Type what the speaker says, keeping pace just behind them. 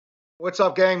What's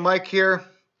up, gang? Mike here,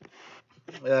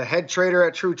 head trader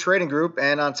at True Trading Group.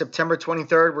 And on September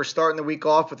 23rd, we're starting the week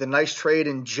off with a nice trade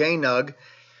in JNUG.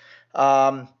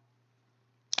 A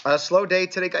slow day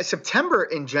today, guys. September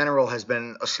in general has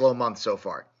been a slow month so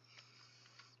far.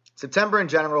 September in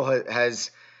general has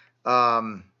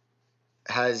been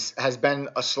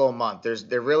a slow month.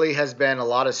 There really has been a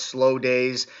lot of slow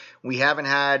days. We haven't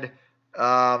had.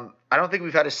 I don't think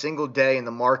we've had a single day in the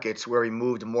markets where we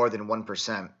moved more than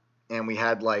 1%. And we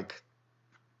had like,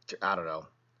 I don't know,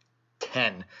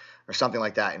 10 or something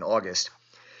like that in August.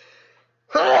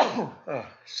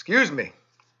 Excuse me.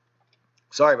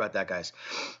 Sorry about that, guys.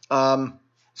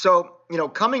 So,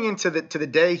 coming into the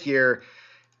day here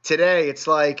today, it's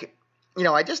like,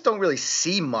 I just don't really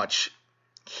see much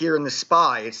here in the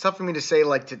SPY. It's tough for me to say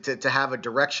like to have a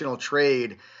directional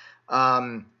trade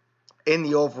in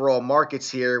the overall markets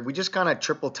here. We just kind of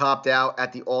triple topped out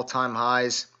at the all-time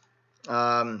highs.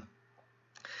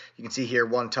 You can see here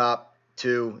 1 top,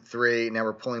 2, 3. Now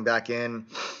we're pulling back in.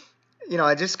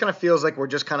 It just kind of feels like we're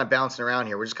just kind of bouncing around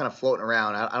here. We're just kind of floating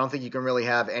around. I don't think you can really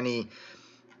have any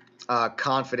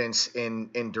confidence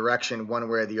in direction one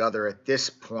way or the other at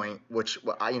this point, which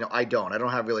I don't. I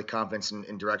don't have really confidence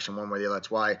in direction one way or the other.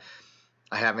 That's why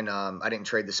I didn't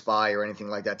trade the SPY or anything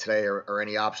like that today or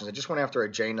any options. I just went after a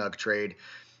JNUG trade.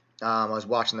 I was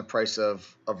watching the price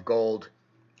of gold.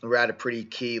 We're at a pretty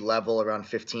key level around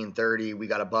 1530. We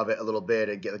got above it a little bit.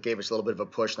 It gave us a little bit of a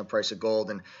push in the price of gold,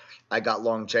 and I got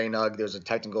long JNUG. There's a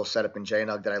technical setup in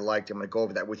JNUG that I liked. I'm going to go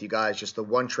over that with you guys. Just the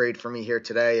one trade for me here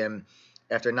today, and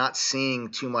after not seeing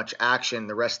too much action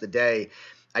the rest of the day,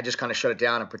 I just kind of shut it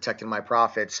down and protected my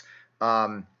profits.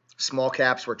 Small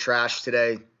caps were trashed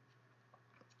today.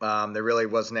 There really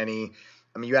wasn't any.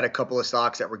 You had a couple of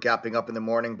stocks that were gapping up in the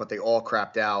morning, but they all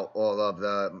crapped out. All of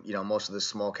the, most of the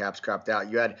small caps crapped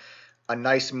out. You had a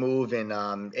nice move in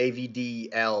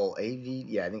AVDL.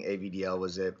 I think AVDL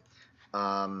was it.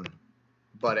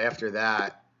 But after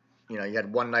that, you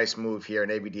had one nice move here in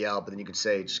AVDL, but then you could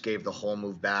say it just gave the whole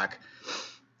move back.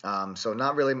 So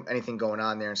not really anything going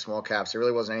on there in small caps. There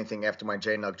really wasn't anything after my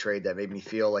JNUG trade that made me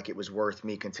feel like it was worth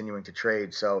me continuing to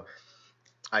trade. So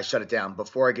I shut it down.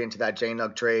 Before I get into that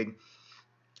JNUG trade,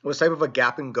 it was type of a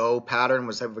gap and go pattern,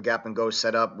 was type of a gap and go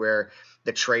setup where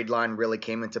the trade line really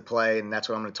came into play, and that's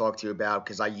what I'm going to talk to you about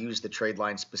because I used the trade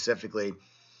line specifically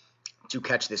to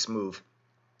catch this move.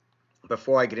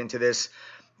 Before I get into this,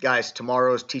 guys,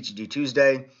 tomorrow's TGG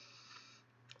Tuesday.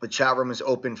 The chat room is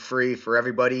open free for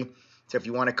everybody. So if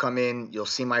you want to come in, you'll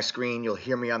see my screen. You'll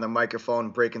hear me on the microphone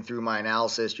breaking through my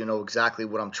analysis. You know exactly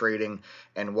what I'm trading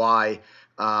and why.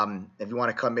 If you want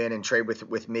to come in and trade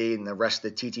with me and the rest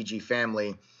of the TTG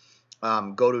family,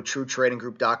 go to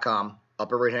truetradinggroup.com.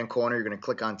 Upper right-hand corner, you're going to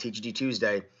click on TGG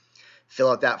Tuesday.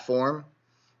 Fill out that form,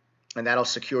 and that'll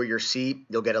secure your seat.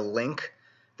 You'll get a link.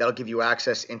 That'll give you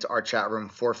access into our chat room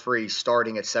for free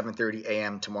starting at 7:30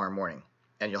 a.m. tomorrow morning.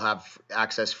 And you'll have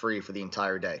access free for the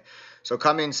entire day. So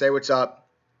come in, say what's up.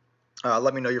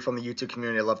 Let me know you're from the YouTube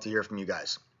community. I'd love to hear from you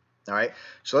guys. All right,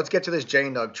 so let's get to this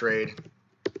JNUG trade.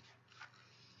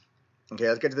 Okay,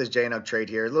 let's get to this JNUG trade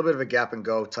here. A little bit of a gap and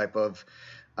go type of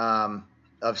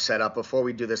setup. Before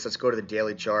we do this, let's go to the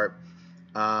daily chart.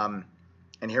 And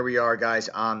here we are, guys,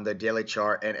 on the daily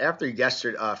chart. And after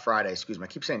Friday, excuse me, I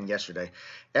keep saying yesterday.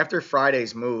 After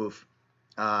Friday's move,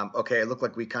 okay, it looked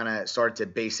like we kind of started to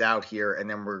base out here, and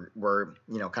then we're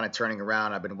kind of turning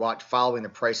around. I've been following the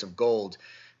price of gold,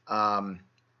 and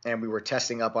we were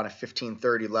testing up on a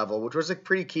 1530 level, which was a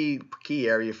pretty key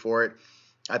area for it.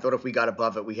 I thought if we got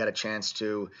above it, we had a chance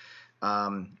to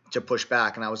push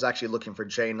back. And I was actually looking for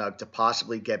JNUG to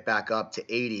possibly get back up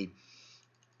to 80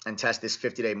 and test this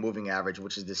 50-day moving average,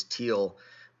 which is this teal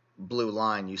blue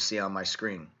line you see on my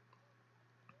screen.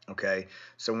 Okay,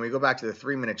 so when we go back to the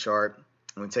 3-minute chart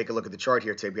and we take a look at the chart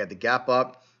here today, we had the gap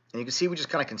up. And you can see we just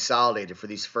kind of consolidated for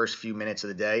these first few minutes of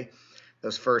the day.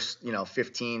 Those first,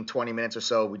 15, 20 minutes or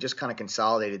so, we just kind of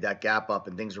consolidated that gap up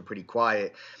and things were pretty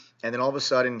quiet. And then all of a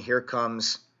sudden, here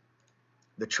comes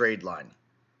the trade line.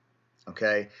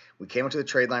 Okay, we came into the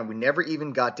trade line. We never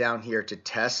even got down here to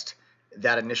test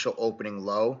that initial opening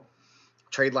low.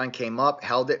 Trade line came up,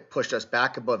 held it, pushed us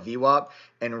back above VWAP.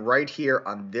 And right here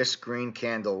on this green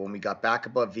candle, when we got back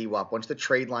above VWAP, once the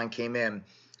trade line came in,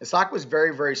 the stock was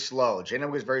very, very slow. JNUG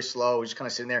was very slow. It was just kind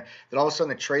of sitting there. Then all of a sudden,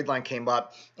 the trade line came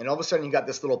up, and all of a sudden, you got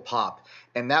this little pop.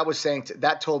 And that was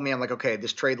that told me, I'm like, okay,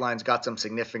 this trade line's got some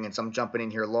significance. I'm jumping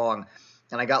in here long.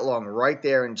 And I got long right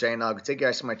there in JNUG. Take you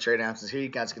guys to my trade analysis. Here you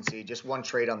guys can see just one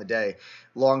trade on the day.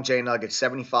 Long JNUG at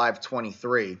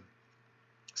 75.23.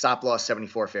 Stop loss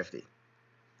 74.50.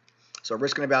 So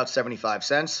risking about 75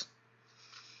 cents.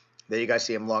 There you guys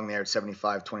see I'm long there at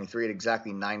 75.23 at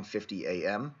exactly 9:50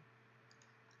 a.m.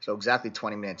 So exactly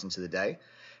 20 minutes into the day.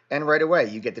 And right away,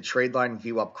 you get the trade line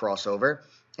view up crossover,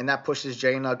 and that pushes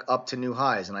JNUG up to new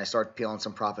highs, and I start peeling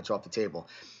some profits off the table.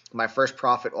 My first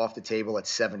profit off the table at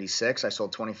 76. I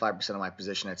sold 25% of my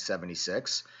position at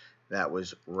 76. That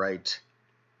was right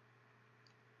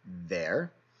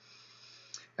there.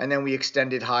 And then we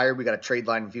extended higher. We got a trade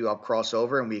line view up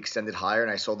crossover, and we extended higher, and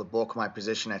I sold the bulk of my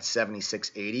position at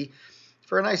 76.80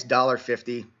 for a nice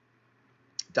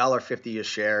 $1.50 a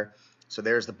share. So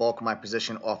there's the bulk of my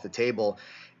position off the table,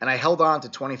 and I held on to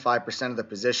 25% of the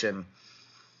position.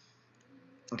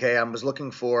 Okay, I was looking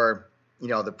for,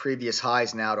 the previous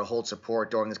highs now to hold support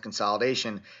during this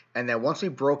consolidation. And then once we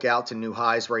broke out to new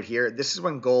highs right here, this is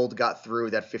when gold got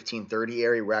through that 1530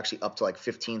 area. We're actually up to like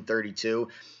 1532,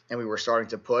 and we were starting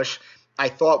to push. I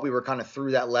thought we were kind of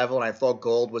through that level, and I thought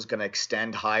gold was going to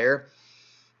extend higher.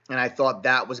 And I thought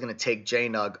that was going to take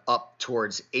JNUG up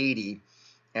towards 80.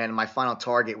 And my final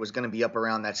target was going to be up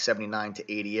around that 79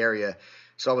 to 80 area.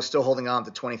 So I was still holding on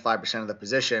to 25% of the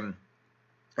position.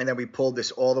 And then we pulled this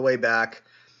all the way back.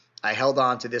 I held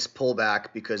on to this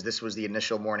pullback because this was the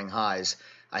initial morning highs.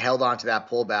 I held on to that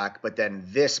pullback, but then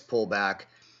this pullback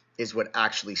is what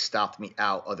actually stopped me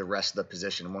out of the rest of the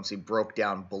position. Once we broke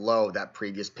down below that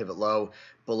previous pivot low,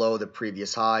 below the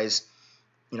previous highs,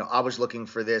 I was looking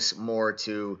for this more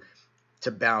to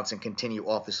bounce and continue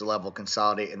off this level,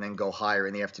 consolidate, and then go higher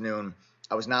in the afternoon.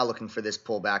 I was not looking for this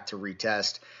pullback to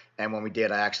retest, and when we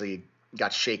did, I actually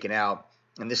got shaken out,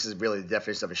 and this is really the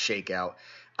definition of a shakeout.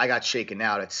 I got shaken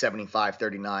out at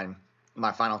 75.39,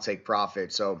 my final take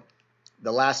profit. So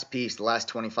the last piece, the last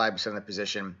 25% of the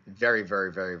position, very,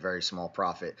 very, very, very small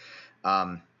profit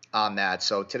on that.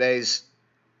 So today's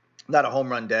not a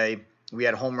home run day. We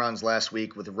had home runs last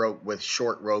week with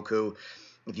short Roku.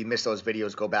 If you missed those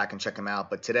videos, go back and check them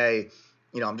out. But today,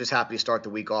 I'm just happy to start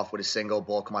the week off with a single,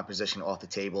 bulk of my position off the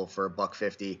table for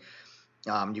 $1.50.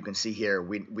 You can see here,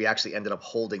 we actually ended up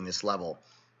holding this level.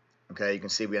 Okay, you can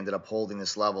see we ended up holding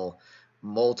this level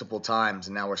multiple times,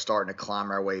 and now we're starting to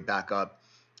climb our way back up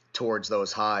towards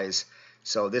those highs.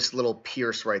 So this little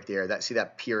pierce right there, see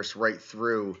that pierce right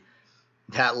through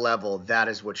that level, that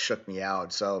is what shook me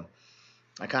out. So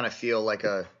I kind of feel like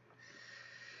an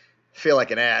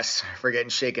ass for getting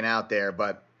shaken out there,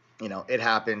 but it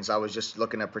happens. I was just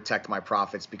looking to protect my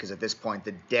profits because at this point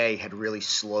the day had really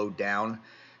slowed down,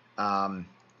 and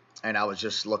I was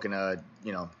just looking to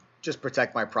just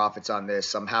protect my profits on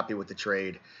this. I'm happy with the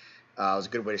trade. It was a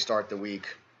good way to start the week,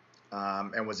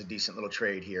 and was a decent little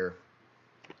trade here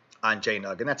on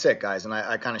JNUG. And that's it, guys. And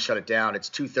I kind of shut it down. It's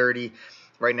 2:30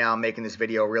 right now. I'm making this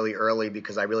video really early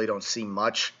because I really don't see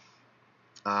much.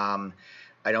 I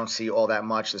don't see all that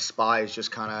much. The SPY is just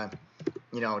kind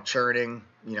of, churning.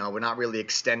 We're not really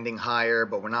extending higher,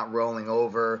 but we're not rolling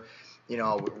over.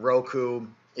 Roku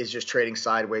is just trading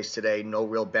sideways today. No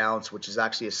real bounce, which is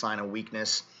actually a sign of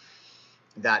weakness.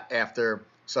 That after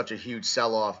such a huge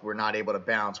sell-off, we're not able to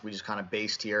bounce. We just kind of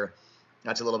based here.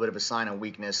 That's a little bit of a sign of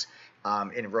weakness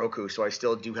in Roku. So I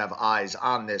still do have eyes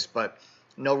on this, but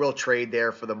no real trade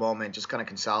there for the moment. Just kind of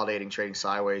consolidating, trading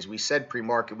sideways. We said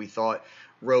pre-market we thought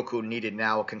Roku needed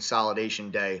now a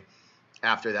consolidation day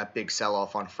after that big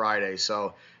sell-off on Friday.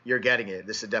 So you're getting it.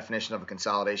 This is the definition of a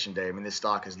consolidation day. I mean, this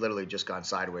stock has literally just gone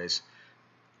sideways.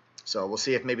 So we'll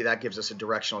see if maybe that gives us a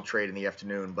directional trade in the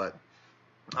afternoon, but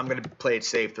I'm going to play it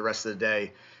safe the rest of the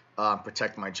day,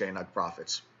 protect my JNUG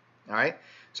profits. All right?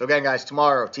 So again, guys,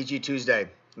 tomorrow, TG Tuesday,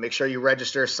 make sure you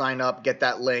register, sign up, get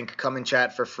that link, come and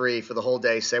chat for free for the whole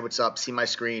day, say what's up, see my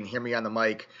screen, hear me on the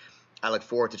mic. I look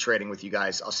forward to trading with you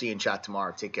guys. I'll see you in chat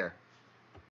tomorrow. Take care.